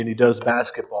and he does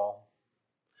basketball.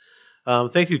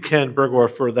 Thank you, Ken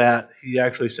Bergor, for that. He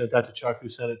actually sent that to Chuck, who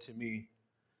sent it to me.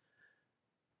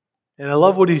 And I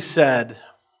love what he said.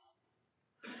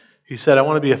 He said, I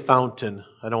want to be a fountain.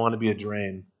 I don't want to be a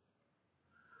drain.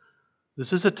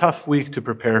 This is a tough week to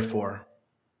prepare for.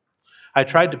 I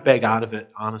tried to beg out of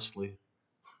it, honestly.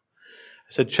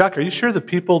 I said, Chuck, are you sure the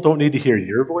people don't need to hear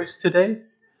your voice today?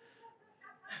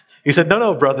 He said,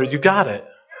 no, brother, you got it.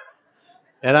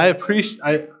 And I appreciate,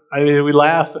 I mean, we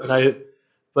laugh,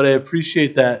 but I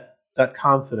appreciate that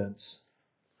confidence.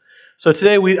 So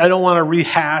today, I don't want to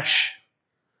rehash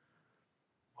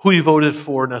who you voted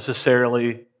for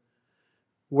necessarily.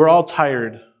 We're all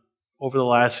tired over the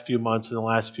last few months and the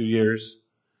last few years.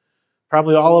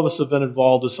 Probably all of us have been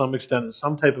involved to some extent in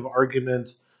some type of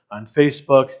argument on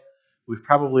Facebook. We've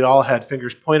probably all had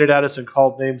fingers pointed at us and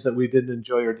called names that we didn't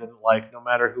enjoy or didn't like, no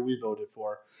matter who we voted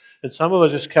for. And some of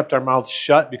us just kept our mouths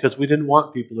shut because we didn't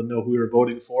want people to know who we were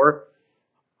voting for.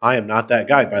 I am not that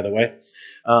guy, by the way.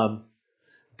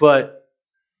 But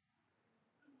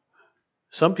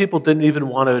some people didn't even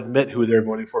want to admit who they were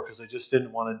voting for because they just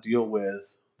didn't want to deal with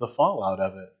the fallout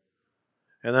of it.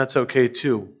 And that's okay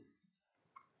too.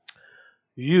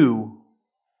 You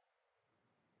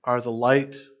are the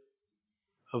light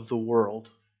of the world.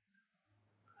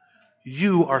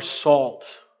 You are salt.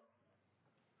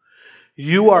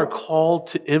 You are called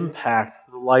to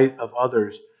impact the light of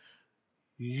others.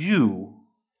 You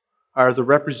are the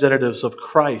representatives of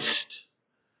Christ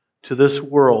to this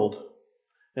world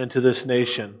and to this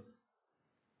nation.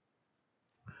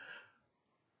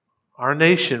 Our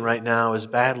nation right now is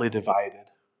badly divided.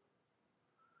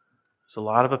 There's a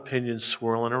lot of opinions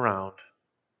swirling around.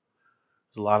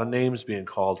 There's a lot of names being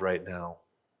called right now.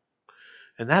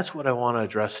 And that's what I want to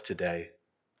address today.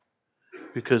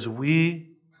 Because we're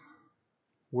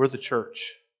the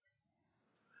church.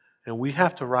 And we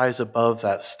have to rise above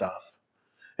that stuff.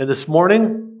 And this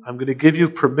morning, I'm going to give you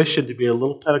permission to be a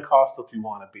little Pentecostal if you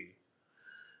want to be.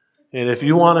 And if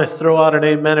you want to throw out an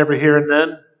amen every here and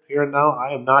now,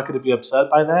 I am not going to be upset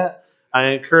by that. I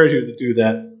encourage you to do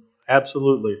that.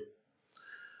 Absolutely.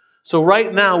 So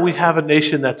right now, we have a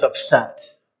nation that's upset.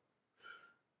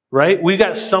 Right? We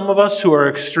got some of us who are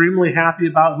extremely happy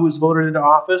about who's voted into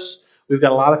office. We've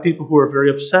got a lot of people who are very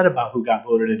upset about who got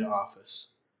voted into office.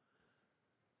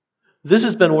 This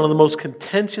has been one of the most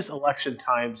contentious election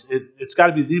times. It's got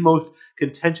to be the most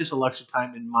contentious election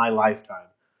time in my lifetime.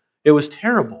 It was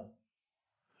terrible.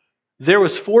 There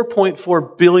was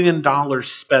 $4.4 billion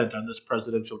spent on this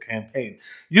presidential campaign.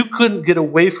 You couldn't get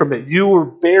away from it. You were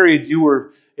buried. You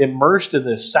were immersed in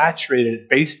this, saturated,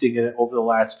 basting in it over the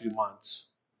last few months.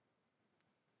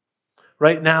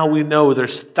 Right now we know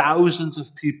there's thousands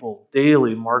of people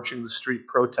daily marching the street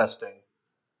protesting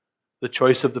the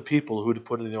choice of the people who to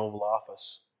put in the Oval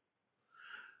Office.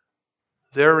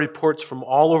 There are reports from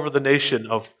all over the nation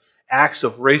of acts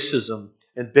of racism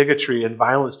and bigotry and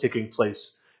violence taking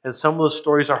place. And some of those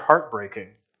stories are heartbreaking.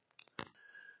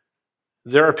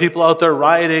 There are people out there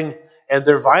rioting and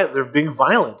they're being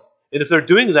violent. And if they're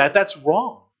doing that, that's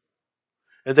wrong.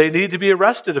 And they need to be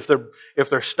arrested if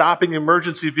they're stopping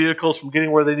emergency vehicles from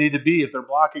getting where they need to be, if they're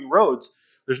blocking roads.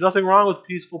 There's nothing wrong with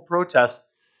peaceful protest.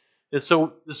 And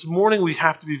so this morning we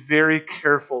have to be very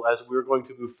careful as we're going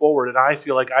to move forward. And I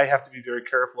feel like I have to be very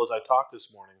careful as I talk this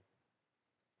morning.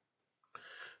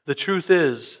 The truth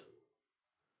is,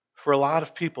 for a lot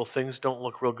of people, things don't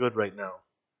look real good right now.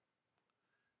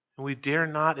 And we dare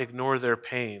not ignore their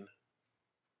pain.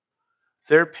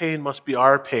 Their pain must be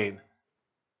our pain.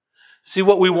 See,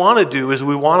 what we want to do is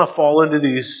we want to fall into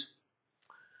these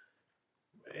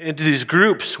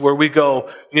groups where we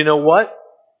go, you know what?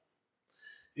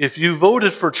 If you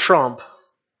voted for Trump,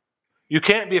 you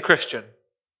can't be a Christian.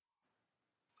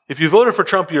 If you voted for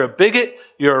Trump, you're a bigot,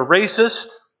 you're a racist,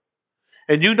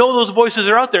 and you know those voices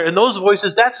are out there. And those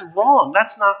voices, that's wrong.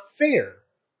 That's not fair.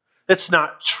 That's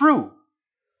not true.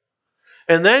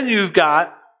 And then you've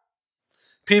got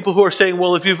people who are saying,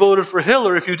 well, if you voted for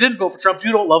Hillary, if you didn't vote for Trump,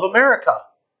 you don't love America.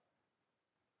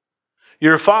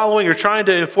 You're trying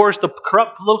to enforce the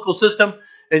corrupt political system,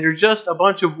 and you're just a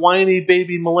bunch of whiny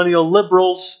baby millennial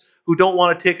liberals who don't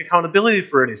want to take accountability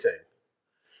for anything.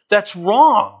 That's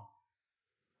wrong.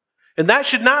 And that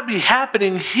should not be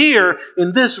happening here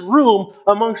in this room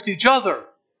amongst each other.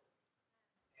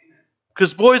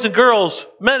 Because boys and girls,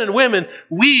 men and women,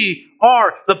 we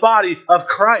are the body of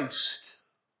Christ.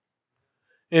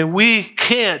 And we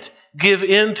can't give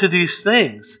in to these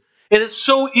things. And it's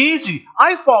so easy.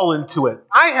 I fall into it.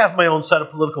 I have my own set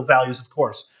of political values, of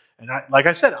course. And like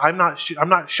I said, I'm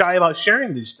not shy about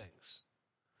sharing these things.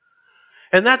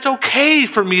 And that's okay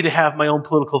for me to have my own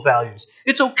political values.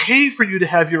 It's okay for you to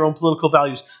have your own political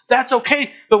values. That's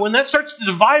okay. But when that starts to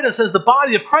divide us as the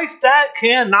body of Christ, that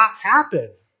cannot happen.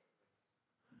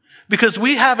 Because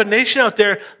we have a nation out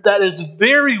there that is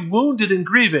very wounded and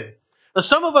grieving. Now,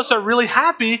 some of us are really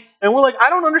happy, and we're like, I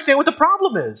don't understand what the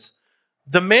problem is.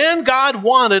 The man God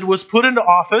wanted was put into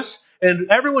office, and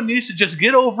everyone needs to just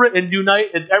get over it and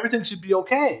unite, and everything should be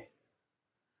okay.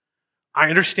 I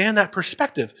understand that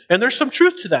perspective, and there's some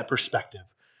truth to that perspective.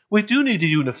 We do need to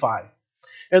unify.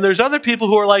 And there's other people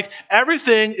who are like,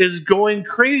 everything is going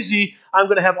crazy. I'm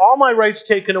going to have all my rights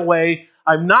taken away.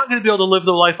 I'm not going to be able to live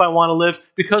the life I want to live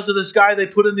because of this guy they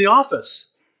put in the office.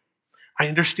 I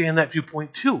understand that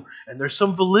viewpoint too, and there's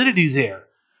some validity there.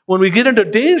 When we get into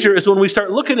danger is when we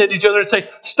start looking at each other and say,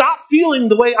 stop feeling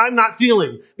the way I'm not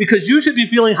feeling, because you should be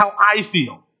feeling how I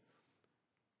feel.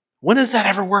 When has that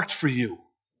ever worked for you?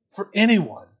 For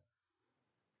anyone?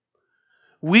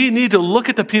 We need to look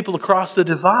at the people across the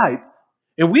divide.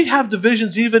 And we have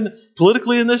divisions even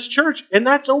politically in this church. And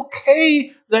that's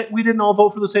okay that we didn't all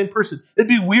vote for the same person. It'd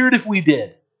be weird if we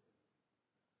did.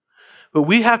 But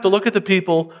we have to look at the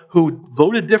people who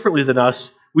voted differently than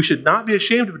us. We should not be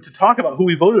ashamed to talk about who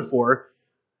we voted for.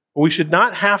 We should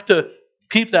not have to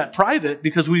keep that private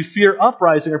because we fear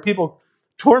uprising or people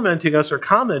tormenting us or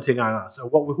commenting on us or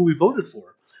who we voted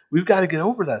for. We've got to get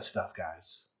over that stuff,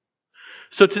 guys.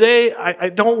 So today, I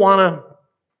don't want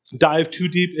to dive too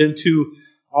deep into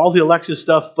all the election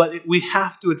stuff, but we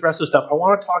have to address this stuff. I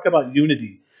want to talk about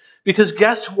unity. Because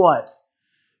guess what?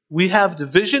 We have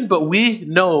division, but we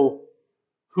know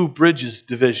who bridges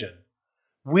division.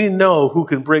 We know who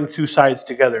can bring two sides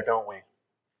together, don't we?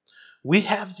 We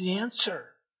have the answer.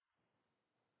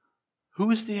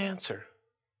 Who is the answer?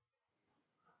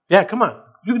 Yeah, come on.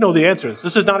 You know the answer.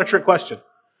 This is not a trick question.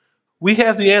 We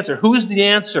have the answer. Who is the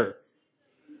answer?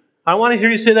 I want to hear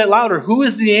you say that louder. Who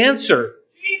is the answer?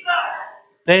 Jesus.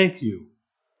 Thank you.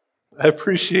 I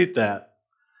appreciate that.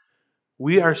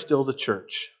 We are still the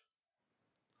church.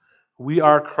 We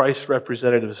are Christ's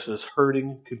representatives in this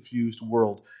hurting, confused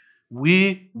world.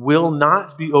 We will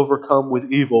not be overcome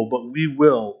with evil, but we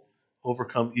will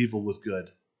overcome evil with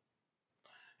good.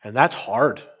 And that's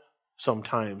hard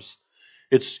sometimes.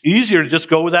 It's easier to just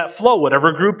go with that flow.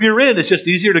 Whatever group you're in, it's just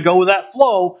easier to go with that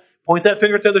flow, point that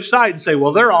finger at the other side and say,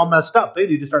 well, they're all messed up. They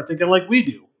need to start thinking like we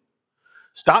do.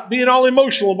 Stop being all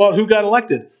emotional about who got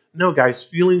elected. No, guys,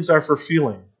 feelings are for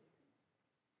feeling.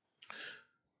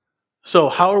 So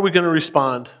how are we going to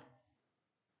respond?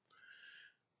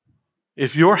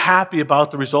 If you're happy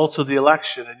about the results of the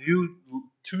election and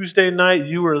Tuesday night,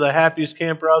 you were the happiest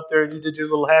camper out there and you did your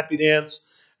little happy dance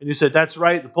and you said, that's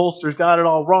right, the pollsters got it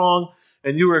all wrong,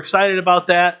 and you were excited about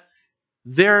that.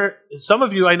 Some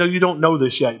of you, I know you don't know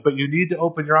this yet, but you need to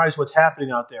open your eyes what's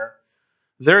happening out there.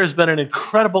 There has been an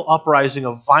incredible uprising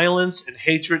of violence and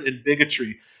hatred and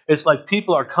bigotry. It's like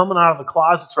people are coming out of the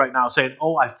closets right now saying,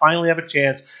 oh, I finally have a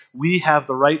chance. We have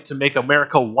the right to make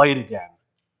America white again.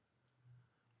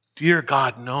 Dear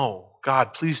God, no.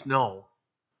 God, please no.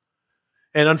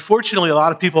 And unfortunately, a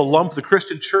lot of people lump the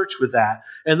Christian church with that.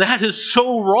 And that is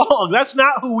so wrong. That's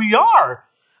not who we are.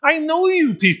 I know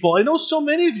you people. I know so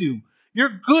many of you.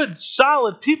 You're good,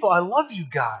 solid people. I love you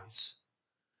guys.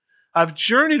 I've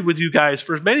journeyed with you guys,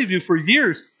 for many of you, for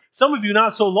years. Some of you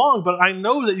not so long, but I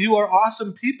know that you are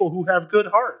awesome people who have good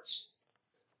hearts.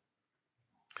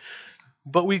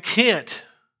 But we can't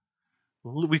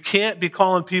be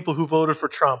calling people who voted for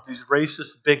Trump these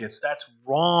racist bigots. That's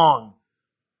wrong.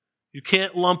 You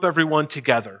can't lump everyone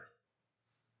together.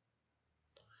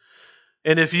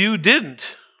 And if you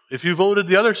voted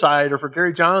the other side or for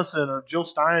Gary Johnson or Jill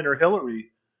Stein or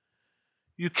Hillary,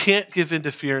 you can't give in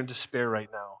to fear and despair right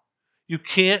now. You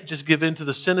can't just give in to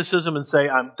the cynicism and say,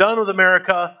 I'm done with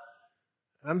America.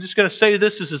 I'm just going to say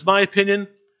this is my opinion.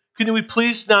 Can we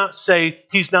please not say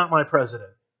he's not my president?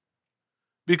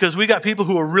 Because we got people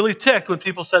who are really ticked when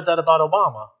people said that about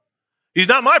Obama. He's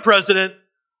not my president.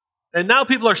 And now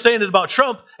people are saying it about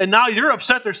Trump. And now you're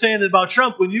upset they're saying it about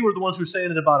Trump when you were the ones who were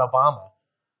saying it about Obama.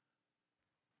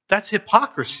 That's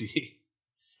hypocrisy.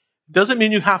 Doesn't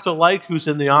mean you have to like who's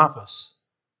in the office.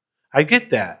 I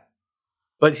get that.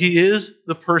 But he is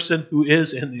the person who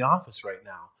is in the office right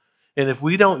now. And if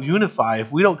we don't unify,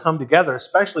 if we don't come together,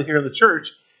 especially here in the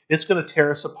church, it's going to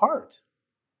tear us apart.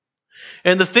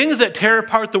 And the things that tear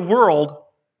apart the world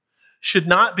should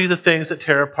not be the things that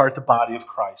tear apart the body of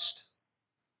Christ.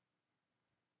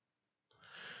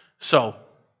 So,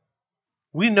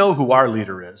 we know who our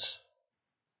leader is.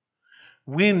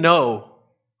 We know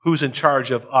who's in charge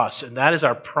of us, and that is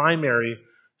our primary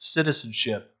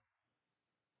citizenship,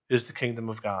 is the kingdom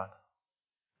of God.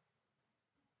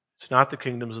 It's not the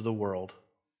kingdoms of the world.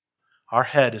 Our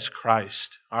head is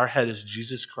Christ. Our head is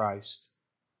Jesus Christ.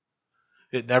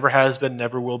 It never has been,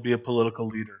 never will be a political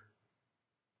leader.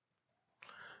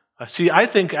 See, I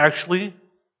think actually,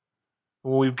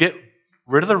 when we get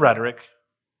rid of the rhetoric,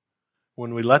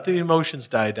 when we let the emotions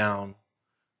die down,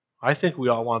 I think we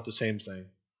all want the same thing.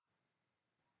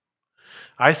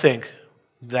 I think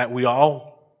that we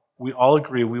all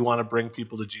agree we want to bring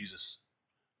people to Jesus.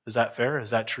 Is that fair? Is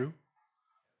that true?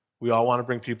 We all want to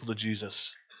bring people to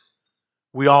Jesus.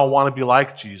 We all want to be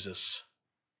like Jesus.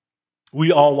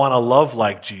 We all want to love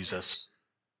like Jesus.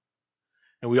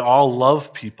 And we all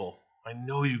love people. I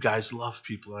know you guys love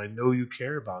people. I know you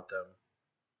care about them.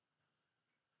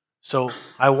 So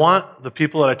I want the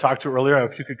people that I talked to earlier,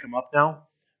 if you could come up now,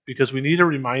 because we need a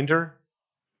reminder.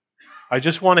 I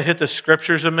just want to hit the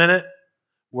scriptures a minute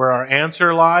where our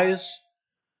answer lies.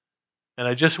 And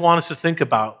I just want us to think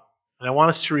about, and I want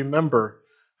us to remember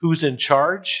who's in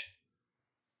charge.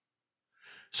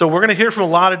 So we're going to hear from a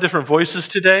lot of different voices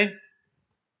today.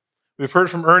 We've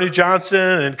heard from Ernie Johnson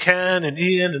and Ken and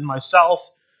Ian and myself.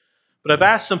 But I've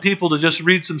asked some people to just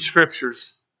read some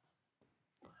scriptures.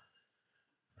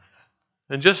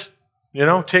 And just,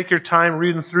 take your time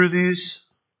reading through these.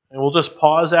 And we'll just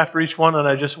pause after each one. And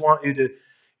I just want you to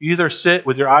either sit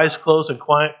with your eyes closed in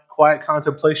quiet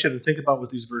contemplation and think about what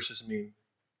these verses mean.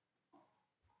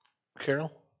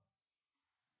 Carol?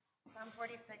 Psalm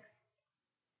 46.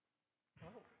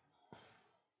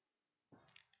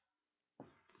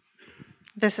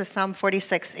 This is Psalm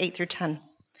 46, 8 through 10.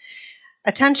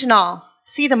 Attention all,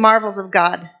 see the marvels of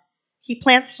God. He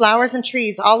plants flowers and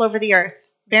trees all over the earth,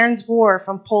 burns war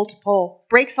from pole to pole,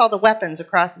 breaks all the weapons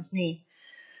across his knee.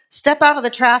 Step out of the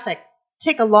traffic.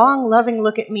 Take a long, loving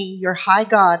look at me, your high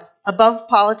God, above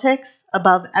politics,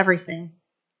 above everything.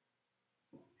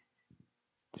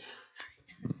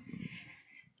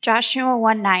 Joshua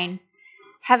 1:9.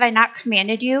 Have I not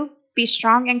commanded you? Be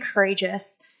strong and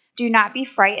courageous. Do not be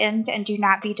frightened and do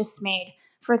not be dismayed,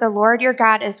 for the Lord your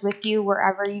God is with you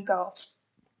wherever you go.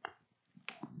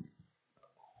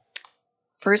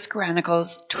 1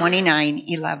 Chronicles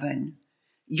 29:11.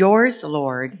 Yours,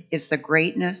 Lord, is the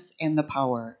greatness and the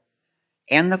power,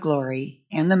 and the glory,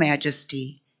 and the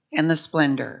majesty, and the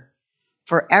splendor.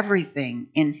 For everything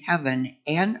in heaven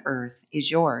and earth is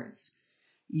yours.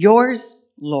 Yours,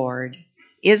 Lord,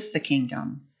 is the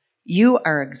kingdom. You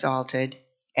are exalted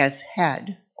as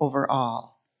head over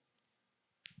all.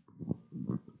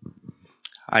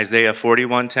 Isaiah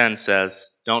 41:10 says,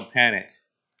 "Don't panic.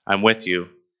 I'm with you.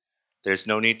 There's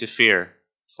no need to fear,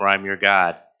 for I'm your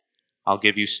God. I'll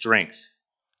give you strength.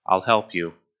 I'll help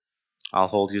you. I'll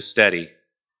hold you steady,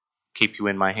 keep you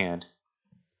in my hand."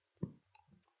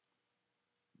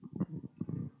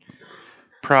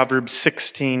 Proverbs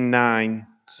 16:9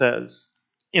 says,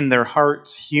 "In their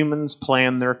hearts humans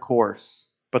plan their course,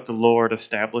 but the Lord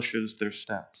establishes their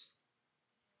steps."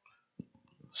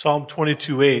 Psalm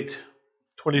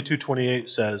 22:28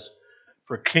 says,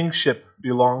 "For kingship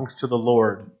belongs to the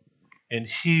Lord, and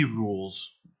he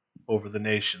rules over the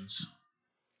nations."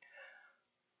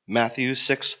 Matthew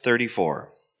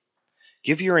 6:34.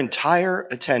 Give your entire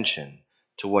attention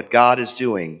to what God is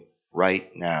doing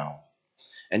right now.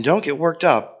 And don't get worked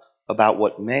up about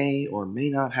what may or may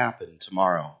not happen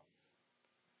tomorrow.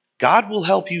 God will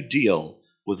help you deal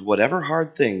with whatever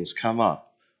hard things come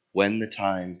up when the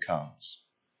time comes.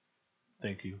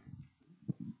 Thank you.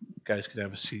 You guys can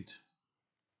have a seat.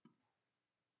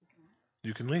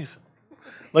 You can leave.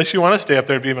 Unless you want to stay up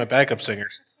there and be my backup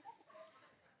singers.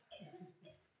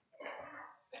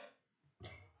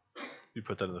 You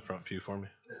put that in the front pew for me.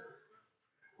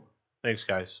 Thanks,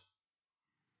 guys.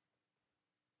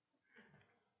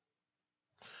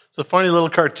 It's a funny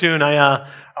little cartoon.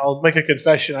 I'll make a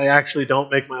confession. I actually don't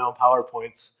make my own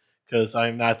PowerPoints because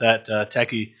I'm not that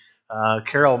techie.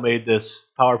 Carol made this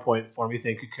PowerPoint for me.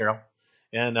 Thank you, Carol.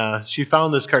 And she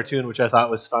found this cartoon, which I thought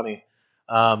was funny.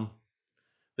 The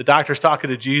doctor's talking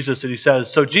to Jesus, and he says,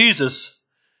 "So Jesus,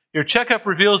 your checkup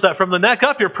reveals that from the neck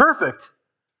up, you're perfect,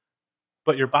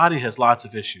 but your body has lots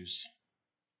of issues."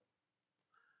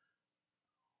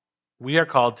 We are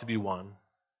called to be one.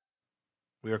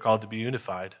 We are called to be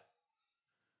unified.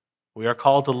 We are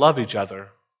called to love each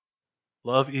other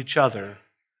the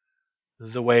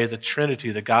way the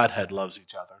Trinity, the Godhead, loves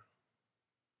each other.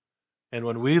 And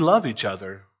when we love each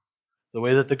other the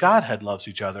way that the Godhead loves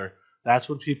each other, that's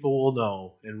when people will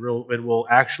know and will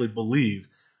actually believe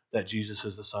that Jesus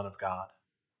is the Son of God.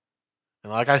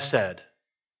 And like I said,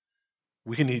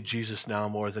 we need Jesus now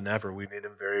more than ever. We need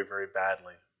him very, very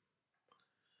badly.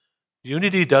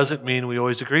 Unity doesn't mean we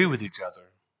always agree with each other.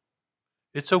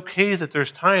 It's okay that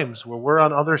there's times where we're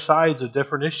on other sides of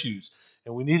different issues,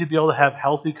 and we need to be able to have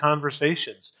healthy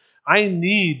conversations. I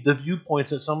need the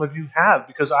viewpoints that some of you have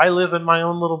because I live in my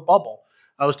own little bubble.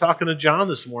 I was talking to John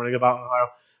this morning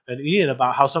and Ian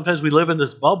about how sometimes we live in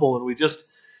this bubble and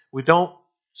we don't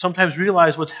sometimes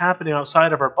realize what's happening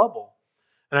outside of our bubble.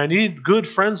 And I need good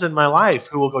friends in my life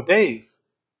who will go, Dave,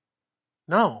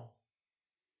 no,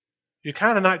 you're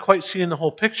kind of not quite seeing the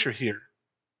whole picture here.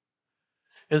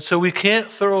 And so we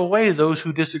can't throw away those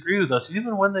who disagree with us,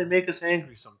 even when they make us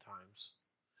angry sometimes.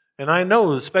 And I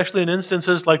know, especially in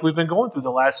instances like we've been going through the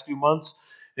last few months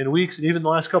and weeks and even the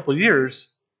last couple of years,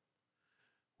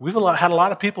 we've had a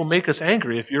lot of people make us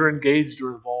angry if you're engaged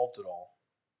or involved at all.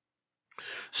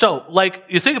 So, like,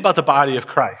 you think about the body of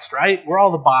Christ, right? We're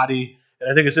all the body,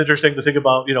 and I think it's interesting to think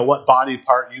about, what body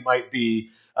part you might be.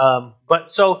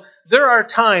 But so there are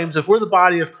times, if we're the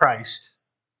body of Christ,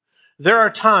 there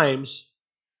are times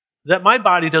that my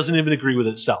body doesn't even agree with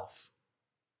itself.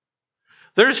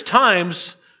 There's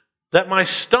times that my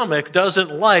stomach doesn't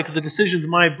like the decisions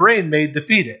my brain made to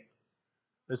feed it.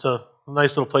 It's a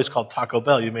nice little place called Taco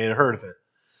Bell. You may have heard of it.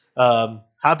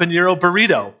 Habanero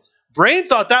burrito. Brain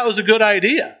thought that was a good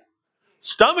idea.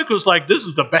 Stomach was like, this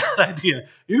is the bad idea.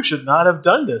 You should not have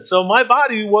done this. So my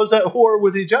body was at war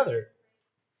with each other.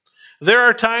 There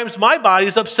are times my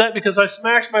body's upset because I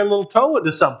smashed my little toe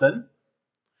into something.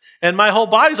 And my whole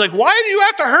body's like, why do you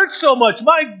have to hurt so much?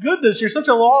 My goodness, you're such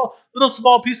a little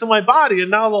small piece of my body.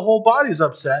 And now the whole body's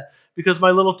upset because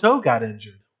my little toe got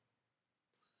injured.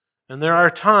 And there are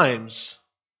times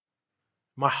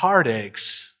my heart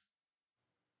aches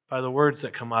by the words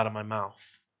that come out of my mouth.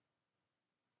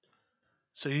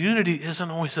 So unity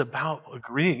isn't always about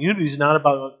agreeing. Unity is not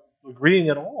about agreeing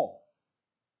at all.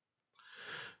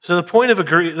 So the point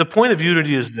of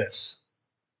unity is this.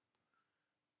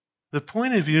 The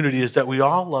point of unity is that we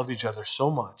all love each other so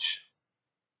much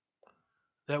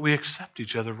that we accept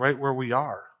each other right where we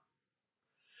are.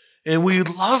 And we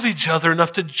love each other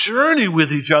enough to journey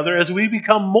with each other as we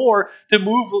become more to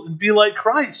move and be like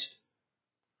Christ.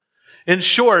 In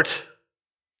short,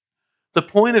 the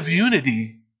point of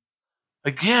unity,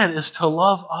 again, is to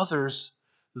love others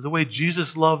the way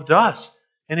Jesus loved us.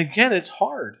 And again, it's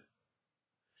hard.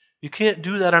 You can't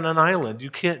do that on an island.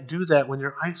 You can't do that when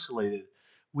you're isolated.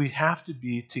 We have to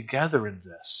be together in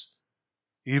this,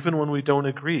 even when we don't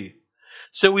agree.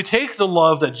 So we take the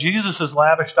love that Jesus has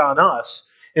lavished on us,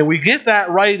 and we get that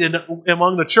right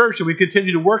among the church, and we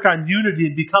continue to work on unity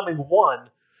and becoming one.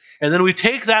 And then we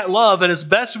take that love, and as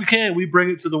best we can, we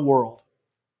bring it to the world.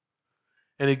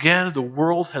 And again, the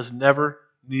world has never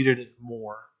needed it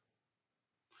more.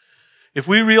 If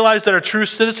we realize that our true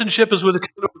citizenship is with the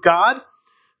kingdom of God,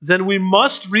 then we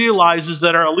must realize is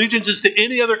that our allegiances to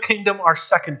any other kingdom are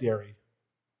secondary.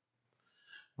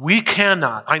 We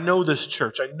cannot, I know this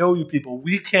church, I know you people,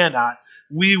 we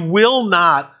will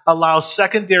not allow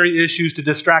secondary issues to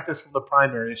distract us from the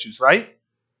primary issues, right?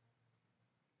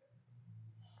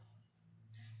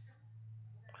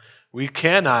 We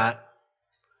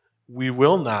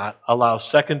will not allow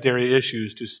secondary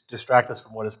issues to distract us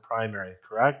from what is primary,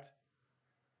 correct?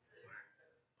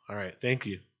 All right, thank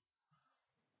you.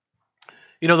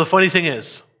 The funny thing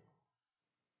is,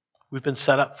 we've been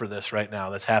set up for this right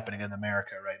now that's happening in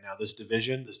America right now. This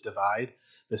division, this divide,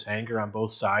 this anger on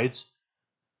both sides.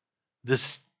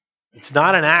 It's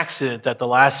not an accident that the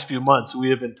last few months we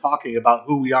have been talking about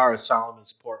who we are at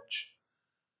Solomon's Porch.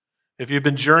 If you've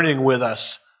been journeying with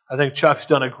us, I think Chuck's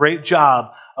done a great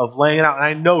job of laying it out. And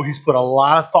I know he's put a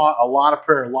lot of thought, a lot of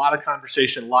prayer, a lot of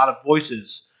conversation, a lot of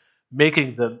voices,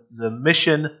 making the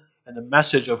mission and the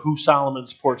message of who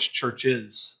Solomon's Porch Church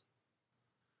is.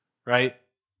 Right?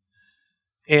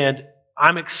 And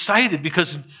I'm excited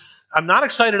because I'm not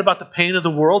excited about the pain of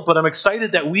the world, but I'm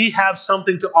excited that we have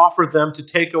something to offer them to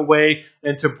take away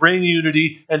and to bring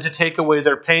unity and to take away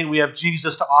their pain. We have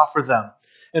Jesus to offer them.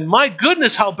 And my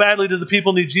goodness, how badly do the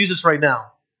people need Jesus right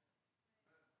now?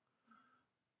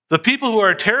 The people who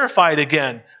are terrified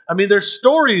again. I mean, there's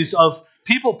stories of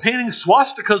people painting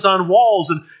swastikas on walls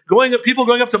and people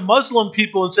going up to Muslim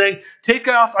people and saying, take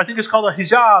it off, I think it's called a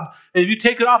hijab, and if you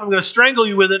take it off, I'm going to strangle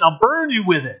you with it and I'll burn you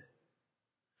with it.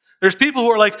 There's people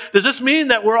who are like, does this mean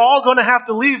that we're all going to have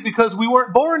to leave because we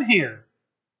weren't born here?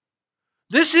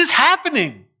 This is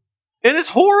happening, and it's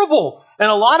horrible. And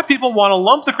a lot of people want to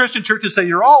lump the Christian church and say,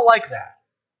 you're all like that.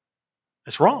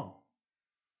 It's wrong.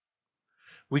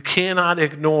 We cannot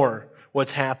ignore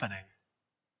what's happening.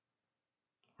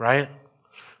 Right?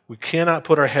 We cannot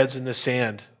put our heads in the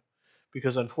sand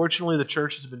because unfortunately the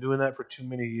church has been doing that for too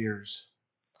many years.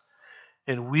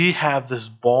 And we have this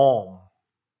balm.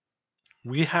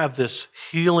 We have this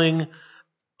healing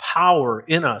power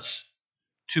in us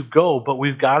to go, but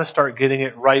we've got to start getting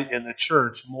it right in the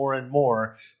church more and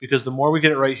more, because the more we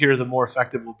get it right here, the more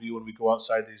effective we'll be when we go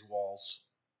outside these walls.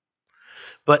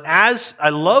 But as I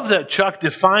love that Chuck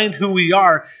defined who we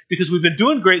are, because we've been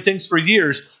doing great things for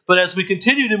years, but as we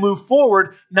continue to move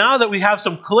forward, now that we have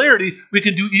some clarity, we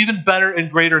can do even better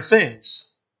and greater things.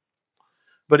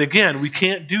 But again, we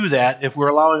can't do that if we're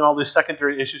allowing all these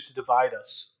secondary issues to divide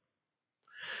us.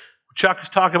 Chuck was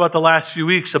talking about the last few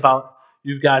weeks about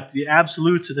you've got the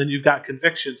absolutes, and then you've got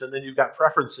convictions, and then you've got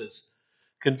preferences.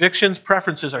 Convictions,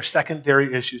 preferences are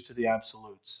secondary issues to the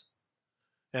absolutes.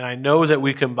 And I know that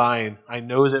we combine. I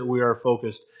know that we are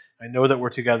focused. I know that we're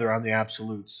together on the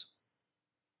absolutes.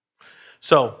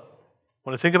 So,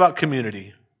 when I think about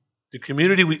community, the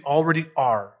community we already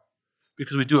are,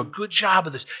 because we do a good job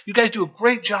of this. You guys do a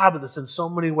great job of this in so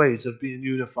many ways of being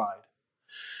unified.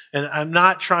 And I'm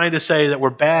not trying to say that we're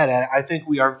bad at it. I think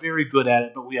we are very good at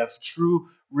it, but we have true,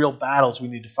 real battles we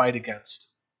need to fight against.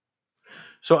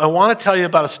 So I want to tell you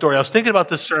about a story. I was thinking about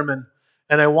this sermon,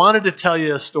 and I wanted to tell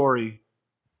you a story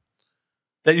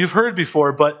that you've heard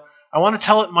before, but I want to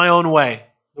tell it my own way,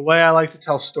 the way I like to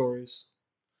tell stories.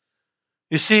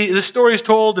 You see, this story is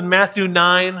told in Matthew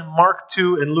 9, Mark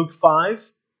 2, and Luke 5.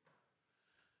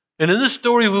 And in this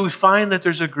story, we find that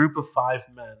there's a group of 5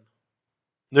 men.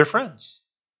 They're friends.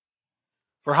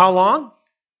 For how long?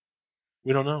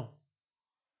 We don't know.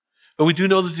 But we do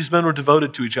know that these men were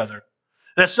devoted to each other.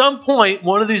 And at some point,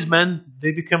 one of these men,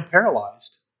 they become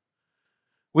paralyzed.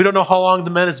 We don't know how long the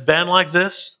man has been like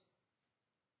this.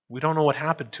 We don't know what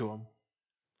happened to him.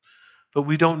 But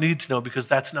we don't need to know, because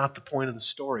that's not the point of the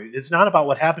story. It's not about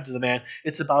what happened to the man.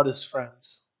 It's about his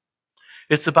friends.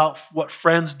 It's about what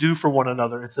friends do for one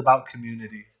another. It's about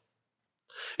community.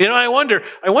 You know, I wonder,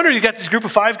 you got this group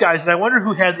of 5 guys, and I wonder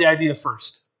who had the idea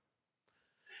first.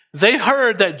 They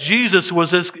heard that Jesus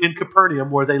was in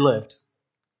Capernaum, where they lived.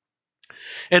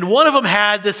 And one of them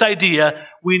had this idea,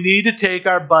 we need to take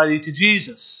our buddy to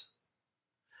Jesus.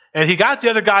 And he got the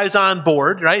other guys on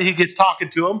board, right? He gets talking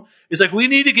to them. He's like, we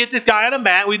need to get this guy on a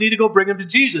mat. We need to go bring him to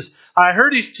Jesus. I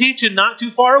heard he's teaching not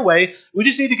too far away. We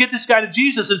just need to get this guy to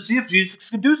Jesus and see if Jesus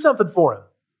can do something for him.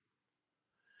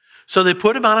 So they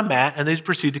put him on a mat, and they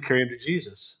proceed to carry him to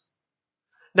Jesus.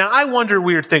 Now, I wonder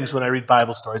weird things when I read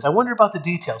Bible stories. I wonder about the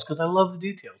details, because I love the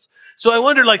details. So I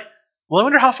wonder, I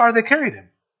wonder how far they carried him.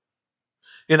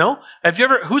 You know,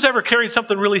 who's ever carried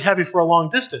something really heavy for a long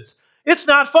distance? It's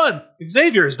not fun.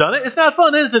 Xavier's done it. It's not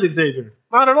fun, is it, Xavier?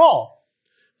 Not at all.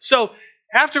 So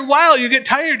after a while, you get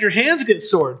tired. Your hands get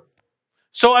sore.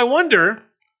 So I wonder,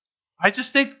 I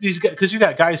just think these guys, because you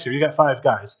got guys here. You got 5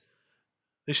 guys.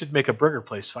 They should make a burger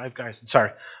place. 5 guys.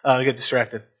 Sorry, I get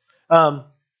distracted. That's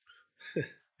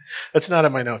not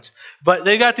in my notes. But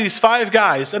they got these 5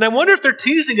 guys, and I wonder if they're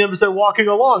teasing him as they're walking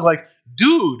along. Like,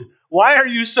 dude, why are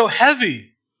you so heavy?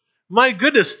 My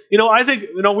goodness, I think,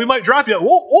 we might drop you.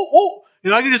 Whoa, whoa, whoa.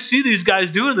 I can just see these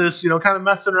guys doing this, kind of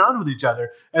messing around with each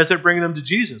other as they're bringing them to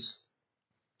Jesus.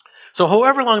 So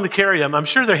however long they carry him, I'm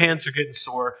sure their hands are getting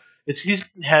sore. He's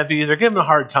heavy. They're giving him a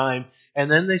hard time.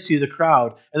 And then they see the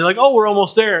crowd. And they're like, oh, we're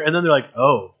almost there. And then they're like,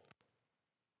 oh,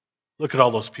 look at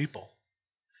all those people.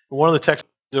 And one of the texts,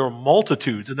 there were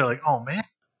multitudes. And they're like, oh, man,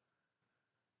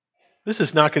 this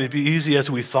is not going to be easy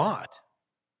as we thought.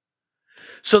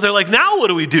 So they're like, now what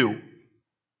do we do?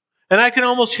 And I can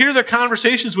almost hear their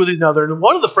conversations with each other. And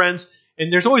one of the friends,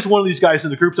 and there's always one of these guys in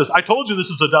the group, says, I told you this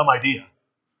was a dumb idea.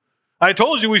 I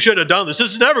told you we should have done this.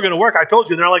 This is never going to work. I told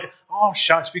you. And they're like, oh,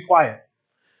 shucks, be quiet.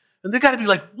 And they got to be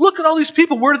like, look at all these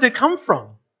people. Where did they come from?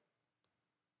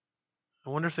 I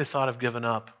wonder if they thought of giving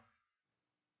up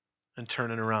and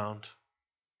turning around.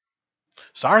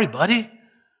 Sorry, buddy.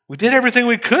 We did everything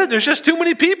we could. There's just too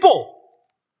many people.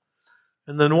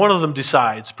 And then one of them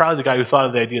decides, probably the guy who thought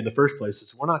of the idea in the first place,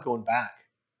 says, we're not going back.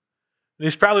 And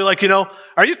he's probably like,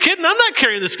 are you kidding? I'm not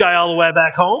carrying this guy all the way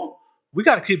back home. We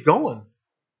got to keep going.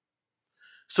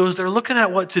 So as they're looking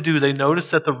at what to do, they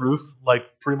notice that the roof,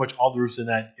 like pretty much all the roofs in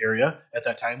that area at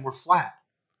that time, were flat.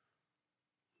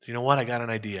 You know what? I got an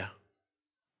idea.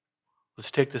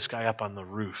 Let's take this guy up on the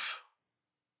roof.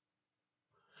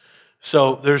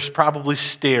 So there's probably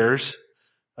stairs.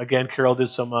 Again, Carol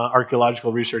did some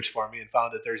archaeological research for me and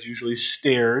found that there's usually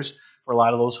stairs for a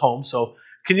lot of those homes. So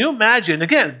can you imagine,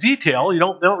 again, detail, they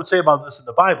don't say about this in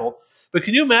the Bible, but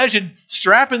can you imagine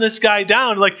strapping this guy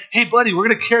down like, hey, buddy, we're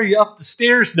going to carry you up the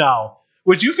stairs now.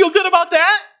 Would you feel good about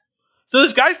that? So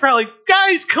this guy's probably like,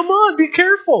 guys, come on, be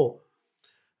careful.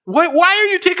 Why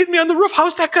are you taking me on the roof?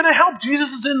 How's that going to help?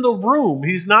 Jesus is in the room.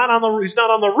 He's not on the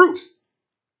roof.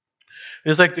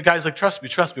 And it's like the guy's like, trust me,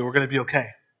 we're going to be okay.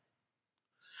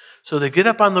 So they get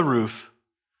up on the roof,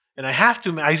 And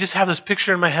I just have this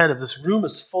picture in my head of this room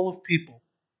is full of people.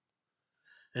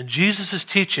 And Jesus is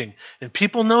teaching. And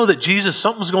people know that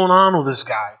something's going on with this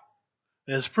guy.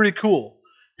 And it's pretty cool.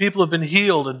 People have been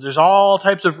healed, and there's all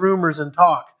types of rumors and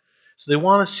talk. So they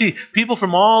want to see. People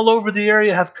from all over the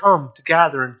area have come to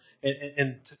gather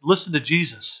and to listen to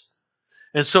Jesus.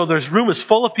 And so this room is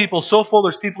full of people, so full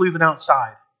there's people even outside.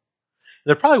 And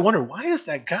they're probably wondering, why are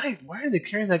they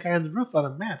carrying that guy on the roof on a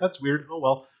mat? That's weird. Oh,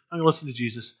 well, I'm going to listen to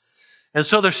Jesus. And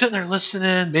so they're sitting there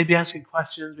listening, maybe asking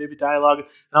questions, maybe dialogue, and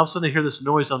all of a sudden they hear this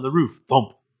noise on the roof.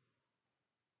 Thump.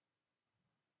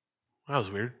 That was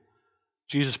weird.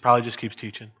 Jesus probably just keeps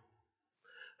teaching.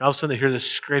 And all of a sudden they hear this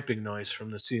scraping noise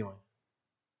from the ceiling.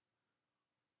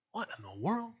 What in the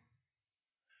world?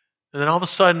 And then all of a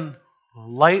sudden,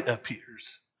 light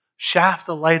appears. Shaft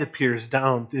of light appears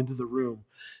down into the room.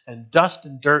 And dust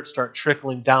and dirt start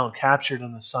trickling down, captured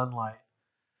in the sunlight.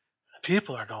 And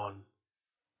people are going,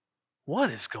 what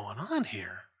is going on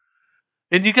here?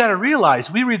 And you got to realize,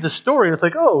 we read the story, and it's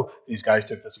like, oh, these guys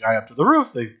took this guy up to the roof,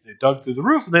 they dug through the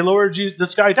roof, and they lowered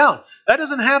this guy down. That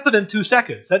doesn't happen in 2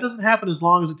 seconds. That doesn't happen as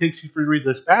long as it takes you to read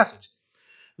this passage.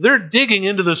 They're digging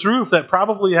into this roof that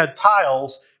probably had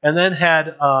tiles and then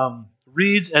had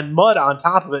reeds and mud on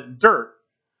top of it and dirt.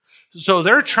 So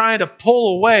they're trying to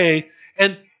pull away,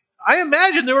 and I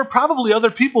imagine there were probably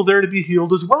other people there to be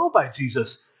healed as well by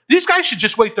Jesus. These guys should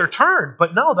just wait their turn,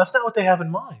 but no, that's not what they have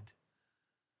in mind.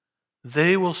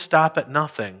 They will stop at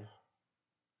nothing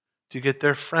to get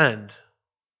their friend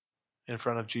in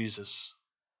front of Jesus.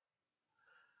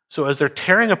 So as they're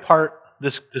tearing apart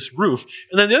this roof,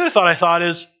 and then the other thought I thought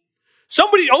is,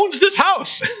 somebody owns this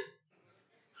house. Dude,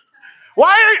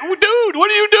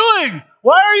 what are you doing?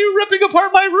 Why are you ripping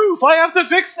apart my roof? I have to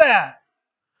fix that.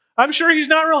 I'm sure he's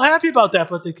not real happy about that,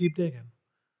 but they keep digging.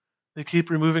 They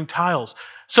keep removing tiles.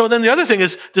 So then the other thing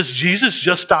is, does Jesus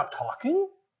just stop talking?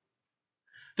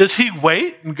 Does he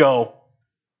wait and go,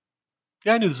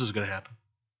 yeah, I knew this was going to happen.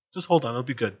 Just hold on, it'll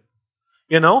be good.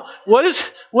 What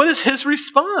is his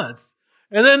response?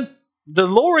 And then the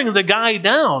lowering of the guy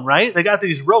down, right? They got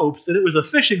these ropes, and it was a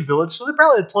fishing village, so they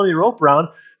probably had plenty of rope around.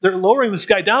 They're lowering this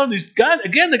guy down.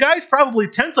 The guy's probably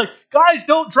tense, like, guys,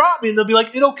 don't drop me. And they'll be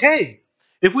like, it's okay.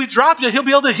 If we drop you, he'll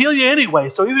be able to heal you anyway.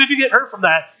 So even if you get hurt from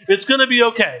that, it's going to be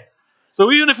okay.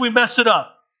 So even if we mess it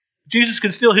up, Jesus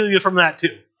can still heal you from that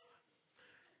too.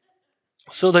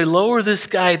 So they lower this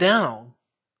guy down,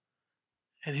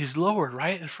 and he's lowered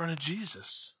right in front of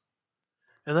Jesus.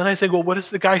 And then I think, well, what does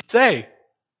the guy say?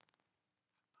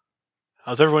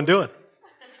 How's everyone doing?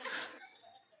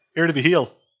 Here to be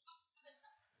healed.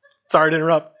 Sorry to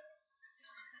interrupt.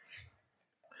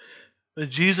 But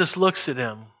Jesus looks at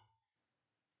him,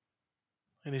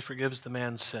 and he forgives the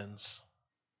man's sins.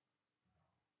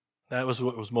 That was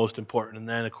what was most important. And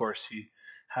then, of course, he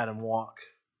had him walk.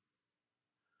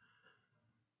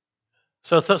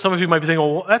 So some of you might be thinking,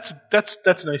 well, that's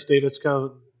nice, Dave. That's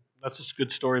a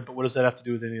good story, but what does that have to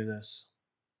do with any of this?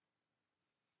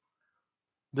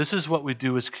 This is what we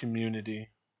do as community.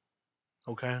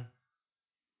 Okay?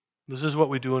 This is what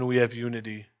we do when we have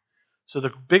unity. So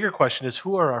the bigger question is,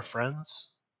 who are our friends?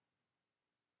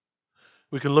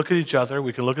 We can look at each other,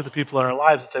 we can look at the people in our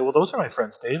lives and say, well, those are my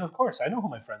friends, Dave. Of course, I know who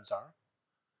my friends are.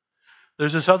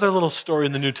 There's this other little story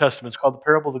in the New Testament. It's called the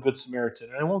Parable of the Good Samaritan,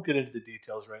 and I won't get into the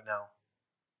details right now.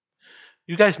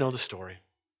 You guys know the story.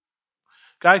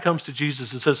 Guy comes to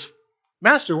Jesus and says,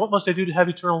 Master, what must I do to have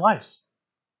eternal life?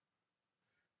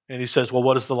 And he says, well,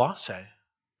 what does the law say?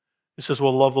 He says,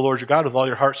 well, love the Lord your God with all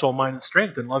your heart, soul, mind, and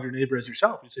strength, and love your neighbor as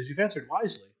yourself. He says, you've answered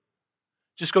wisely.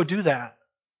 Just go do that.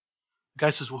 The guy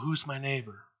says, well, who's my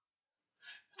neighbor?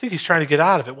 I think he's trying to get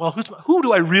out of it. Well, who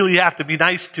do I really have to be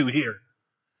nice to here?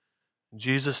 And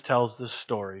Jesus tells this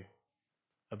story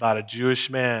about a Jewish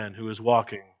man who is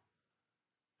walking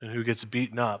and who gets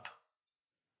beaten up.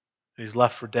 And he's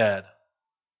left for dead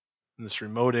in this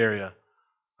remote area.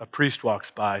 A priest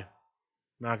walks by,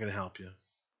 not going to help you.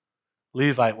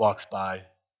 Levite walks by,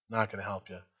 not going to help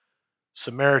you.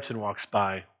 Samaritan walks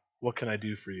by, what can I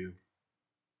do for you?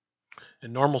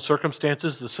 In normal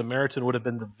circumstances, the Samaritan would have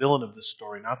been the villain of this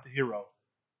story, not the hero.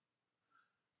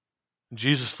 And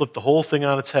Jesus flipped the whole thing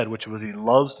on its head, which is what he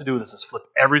loves to do with us, is flip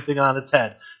everything on its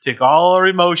head. Take all our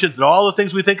emotions and all the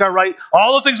things we think are right,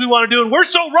 all the things we want to do, and we're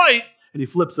so right, and he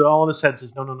flips it all on his head and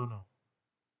says, no.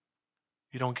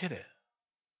 You don't get it.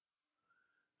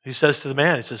 He says to the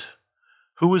man, he says,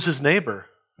 who was his neighbor?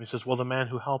 And he says, well, the man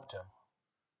who helped him.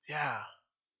 Yeah.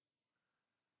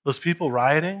 Those people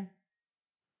rioting,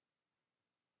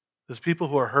 those people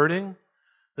who are hurting,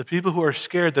 the people who are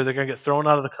scared that they're going to get thrown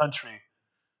out of the country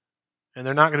and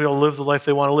they're not going to be able to live the life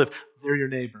they want to live, they're your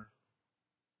neighbor.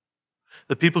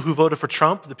 The people who voted for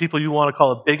Trump, the people you want to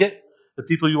call a bigot, the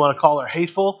people you want to call are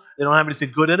hateful, they don't have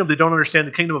anything good in them, they don't understand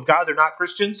the kingdom of God, they're not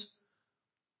Christians,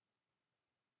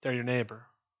 they're your neighbor.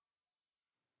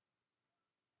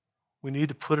 We need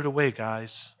to put it away,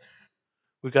 guys.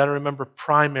 We've got to remember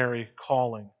primary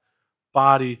calling,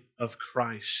 body of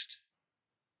Christ.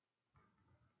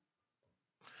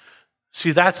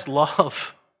 See, that's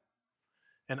love.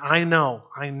 And I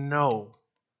know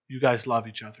you guys love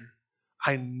each other.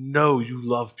 I know you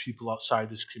love people outside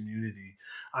this community.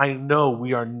 I know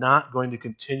we are not going to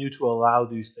continue to allow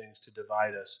these things to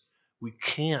divide us. We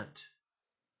can't.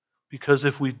 Because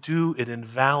if we do, it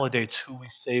invalidates who we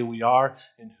say we are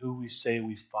and who we say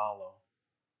we follow.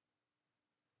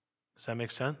 Does that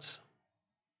make sense?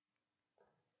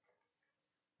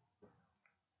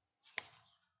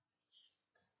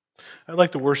 I'd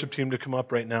like the worship team to come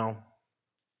up right now.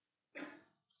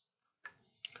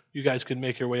 You guys can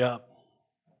make your way up.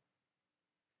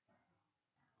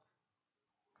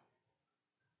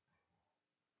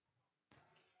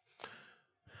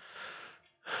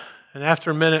 And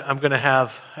after a minute,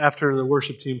 after the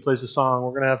worship team plays a song,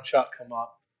 we're going to have Chuck come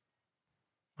up.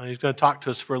 And he's going to talk to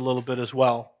us for a little bit as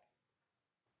well.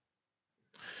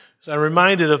 So I'm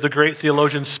reminded of the great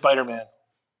theologian Spider-Man,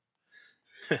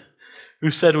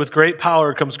 who said, with great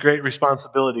power comes great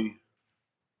responsibility.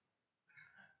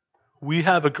 We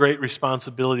have a great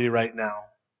responsibility right now.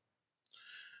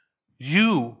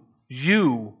 You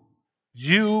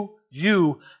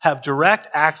have direct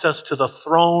access to the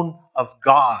throne of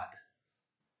God.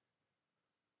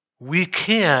 We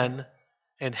can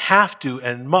and have to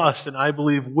and must, and I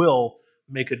believe will,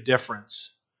 make a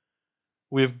difference.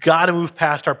 We've got to move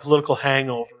past our political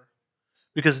hangover,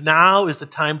 because now is the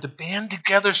time to band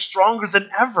together stronger than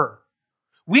ever.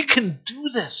 We can do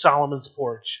this, Solomon's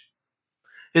Porch.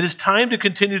 It is time to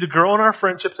continue to grow in our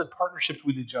friendships and partnerships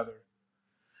with each other.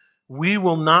 We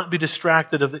will not be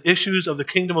distracted of the issues of the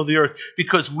kingdom of the earth,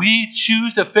 because we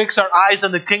choose to fix our eyes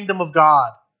on the kingdom of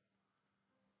God.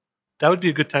 That would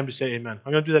be a good time to say amen.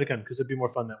 I'm going to do that again because it'd be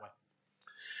more fun that way.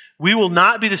 We will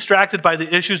not be distracted by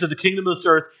the issues of the kingdom of this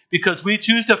earth, because we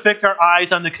choose to fix our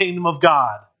eyes on the kingdom of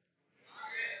God.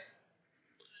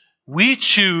 We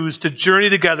choose to journey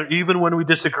together even when we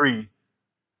disagree,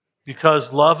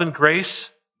 because love and grace,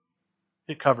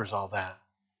 it covers all that.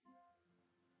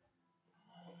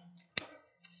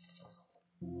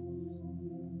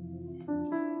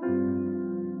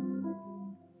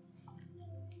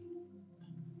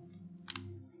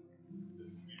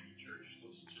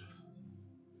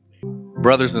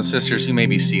 Brothers and sisters, you may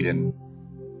be seated.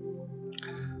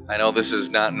 I know this is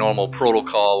not normal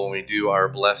protocol when we do our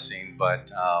blessing,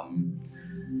 but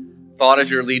thought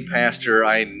as your lead pastor,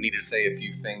 I need to say a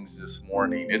few things this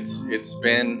morning. It's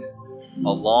been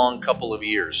a long couple of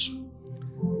years,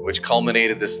 which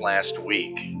culminated this last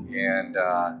week. And,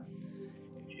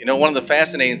 one of the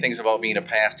fascinating things about being a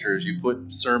pastor is you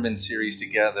put sermon series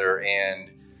together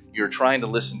and you're trying to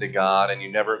listen to God, and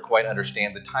you never quite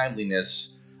understand the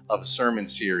timeliness of a sermon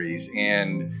series.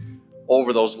 And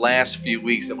over those last few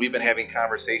weeks that we've been having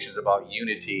conversations about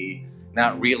unity,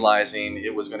 not realizing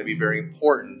it was going to be very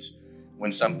important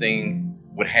when something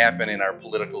would happen in our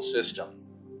political system.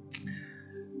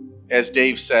 As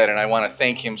Dave said, and I want to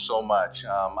thank him so much,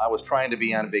 I was trying to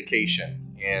be on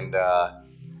vacation, and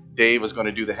Dave was going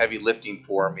to do the heavy lifting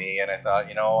for me, and I thought,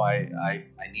 I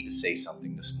need to say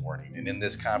something this morning. And in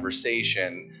this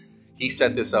conversation, he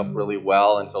set this up really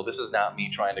well, and so this is not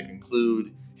me trying to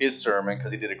conclude his sermon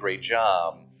because he did a great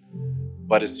job,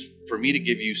 but it's for me to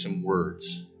give you some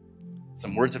words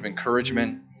of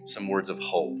encouragement, some words of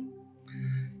hope.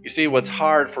 You see, what's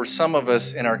hard for some of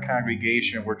us in our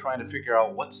congregation, we're trying to figure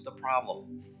out what's the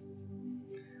problem.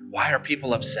 Why are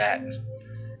people upset?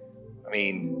 I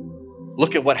mean,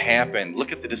 look at what happened.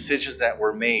 Look at the decisions that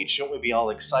were made. Shouldn't we be all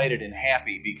excited and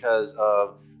happy because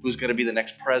of who's going to be the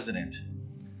next president?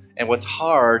 And what's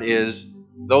hard is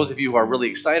those of you who are really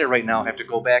excited right now have to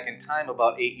go back in time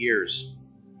about 8 years.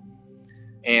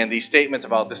 And these statements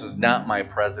about this is not my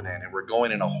president and we're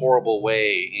going in a horrible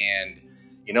way. And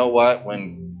you know what?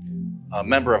 When a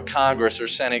member of Congress or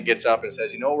Senate gets up and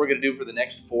says, what we're going to do for the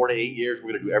next 4 to 8 years,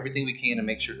 we're going to do everything we can to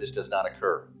make sure this does not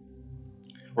occur.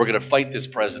 We're going to fight this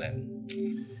president.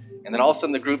 And then all of a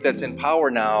sudden the group that's in power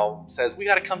now says, we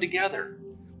got to come together.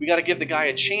 We got to give the guy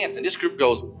a chance. And this group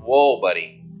goes, whoa,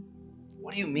 buddy.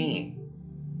 What do you mean?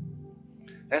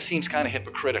 That seems kind of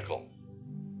hypocritical.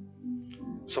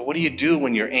 So what do you do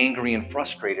when you're angry and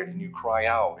frustrated and you cry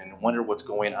out and wonder what's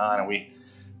going on? And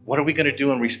what are we going to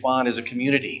do and respond as a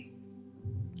community?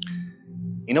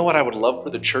 You know what I would love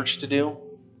for the church to do?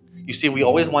 You see, we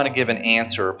always want to give an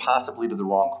answer possibly to the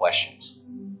wrong questions.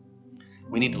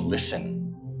 we need to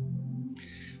listen.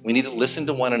 We need to listen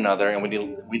to one another, and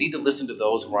we need to listen to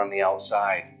those who are on the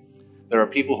outside. There are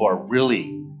people who are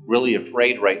really, really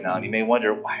afraid right now, and you may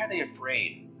wonder, why are they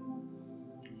afraid?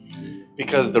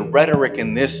 Because the rhetoric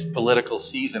in this political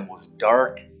season was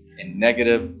dark and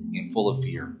negative and full of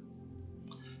fear.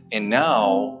 And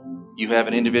now you have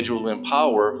an individual in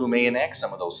power who may enact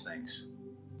some of those things.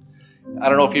 I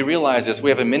don't know if you realize this. We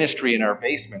have a ministry in our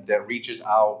basement that reaches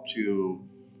out to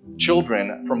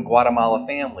children from Guatemala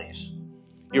families.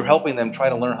 You're helping them try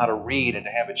to learn how to read and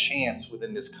to have a chance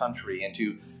within this country and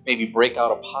to maybe break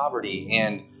out of poverty.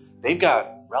 And they've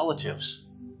got relatives,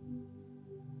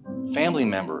 family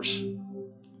members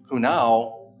who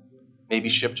now may be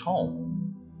shipped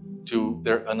home to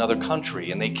another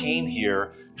country. And they came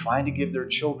here trying to give their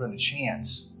children a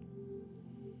chance.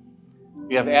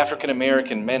 We have African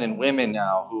American men and women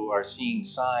now who are seeing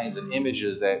signs and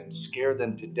images that scare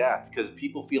them to death because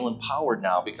people feel empowered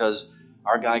now because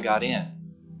our guy got in.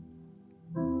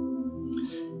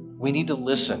 We need to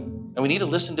listen, and we need to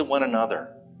listen to one another.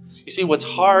 You see, what's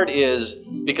hard is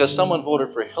because someone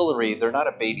voted for Hillary, they're not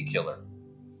a baby killer.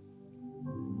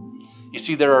 You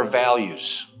see, there are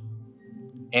values,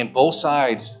 and both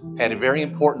sides had very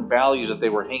important values that they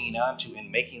were hanging on to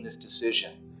in making this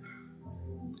decision.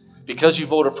 Because you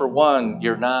voted for one,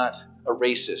 you're not a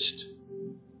racist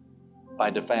by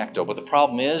de facto. But the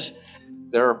problem is,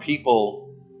 there are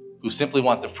people who simply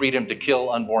want the freedom to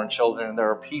kill unborn children, and there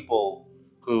are people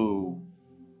who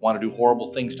want to do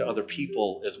horrible things to other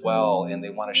people as well, and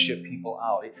they want to ship people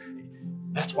out.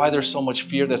 That's why there's so much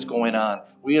fear that's going on.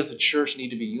 We as a church need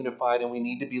to be unified, and we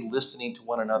need to be listening to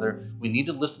one another. We need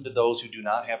to listen to those who do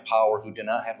not have power, who do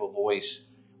not have a voice.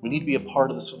 We need to be a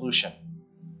part of the solution.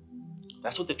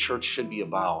 That's what the church should be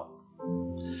about.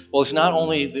 Well, it's not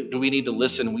only do we need to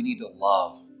listen, we need to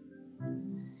love.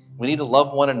 We need to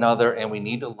love one another, and we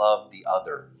need to love the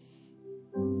other.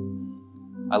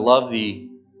 I love the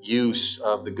use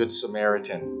of the Good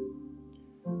Samaritan.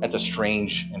 That's a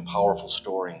strange and powerful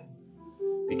story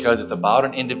because it's about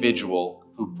an individual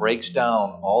who breaks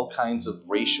down all kinds of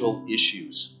racial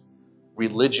issues,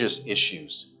 religious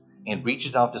issues, and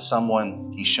reaches out to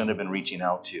someone he shouldn't have been reaching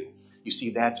out to. You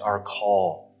see, that's our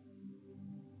call.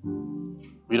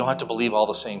 We don't have to believe all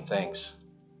the same things.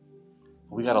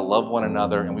 We got to love one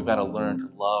another, and we've got to learn to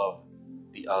love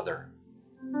the other.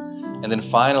 And then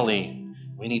finally,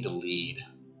 we need to lead.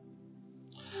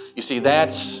 You see,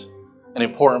 that's an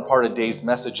important part of Dave's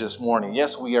message this morning.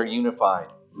 Yes, we are unified.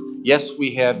 Yes,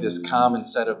 we have this common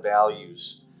set of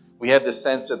values. We have this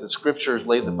sense that the Scriptures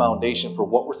laid the foundation for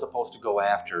what we're supposed to go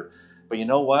after. But you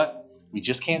know what? We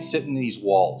just can't sit in these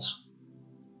walls.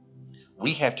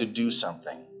 We have to do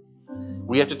something.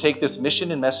 We have to take this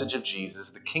mission and message of Jesus,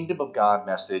 the kingdom of God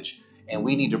message, and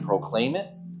we need to proclaim it.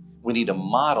 We need to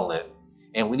model it.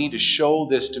 And we need to show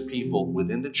this to people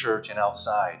within the church and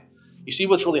outside. You see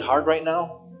what's really hard right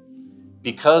now?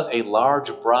 Because a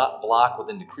large block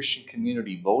within the Christian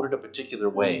community voted a particular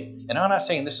way. And I'm not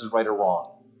saying this is right or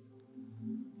wrong.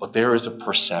 But there is a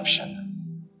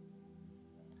perception.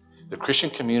 The Christian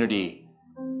community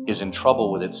is in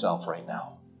trouble with itself right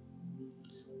now.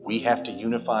 We have to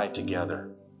unify together.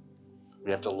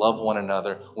 We have to love one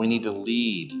another. We need to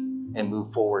lead and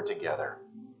move forward together.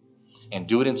 And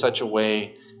do it in such a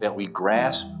way that we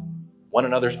grasp one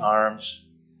another's arms,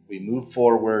 we move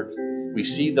forward, we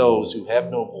see those who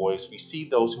have no voice, we see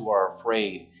those who are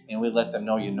afraid, and we let them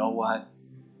know, you know what?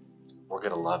 We're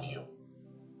going to love you.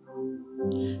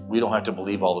 We don't have to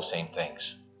believe all the same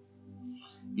things.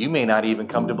 You may not even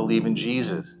come to believe in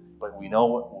Jesus, but we know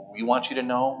what we want you to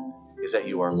know is that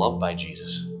you are loved by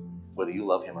Jesus, whether you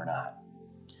love him or not.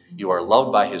 You are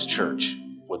loved by his church,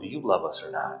 whether you love us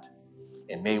or not.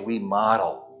 And may we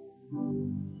model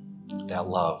that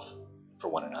love for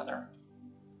one another.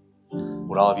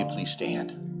 Would all of you please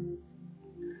stand?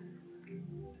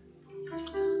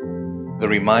 The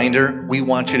reminder, we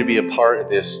want you to be a part of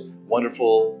this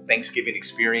wonderful Thanksgiving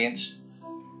experience.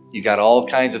 You got all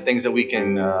kinds of things that we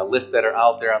can list that are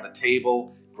out there on the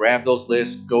table. Grab those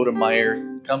lists, go to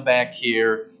Meijer, come back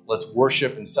here. Let's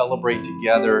worship and celebrate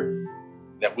together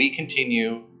that we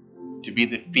continue to be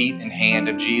the feet and hand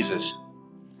of Jesus.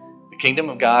 The kingdom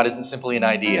of God isn't simply an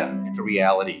idea, it's a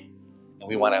reality. And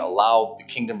we want to allow the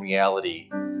kingdom reality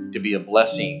to be a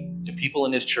blessing to people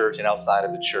in this church and outside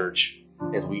of the church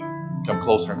as we come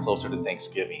closer and closer to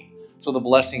Thanksgiving. So the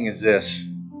blessing is this.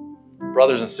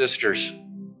 Brothers and sisters,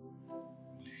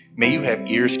 may you have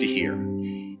ears to hear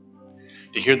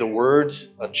the words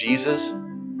of Jesus,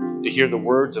 to hear the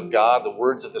words of God, the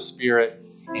words of the Spirit,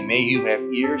 and may you have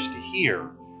ears to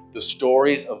hear the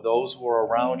stories of those who are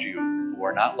around you who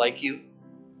are not like you,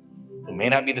 who may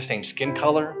not be the same skin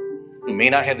color, who may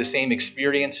not have the same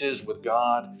experiences with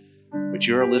God, but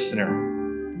you're a listener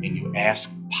and you ask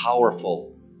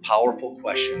powerful, powerful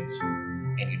questions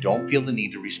and you don't feel the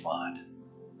need to respond.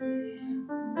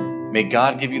 May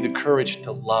God give you the courage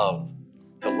to love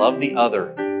the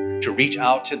other, to reach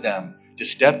out to them, to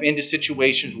step into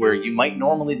situations where you might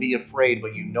normally be afraid,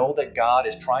 but you know that God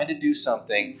is trying to do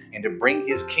something and to bring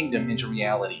his kingdom into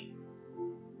reality.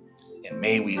 And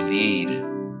may we lead.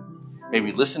 May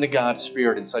we listen to God's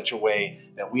Spirit in such a way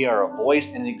that we are a voice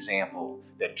and an example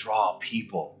that draw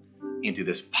people into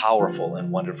this powerful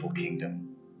and wonderful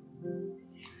kingdom.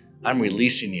 I'm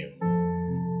releasing you.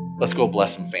 Let's go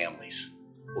bless some families.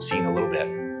 We'll see you in a little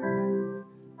bit.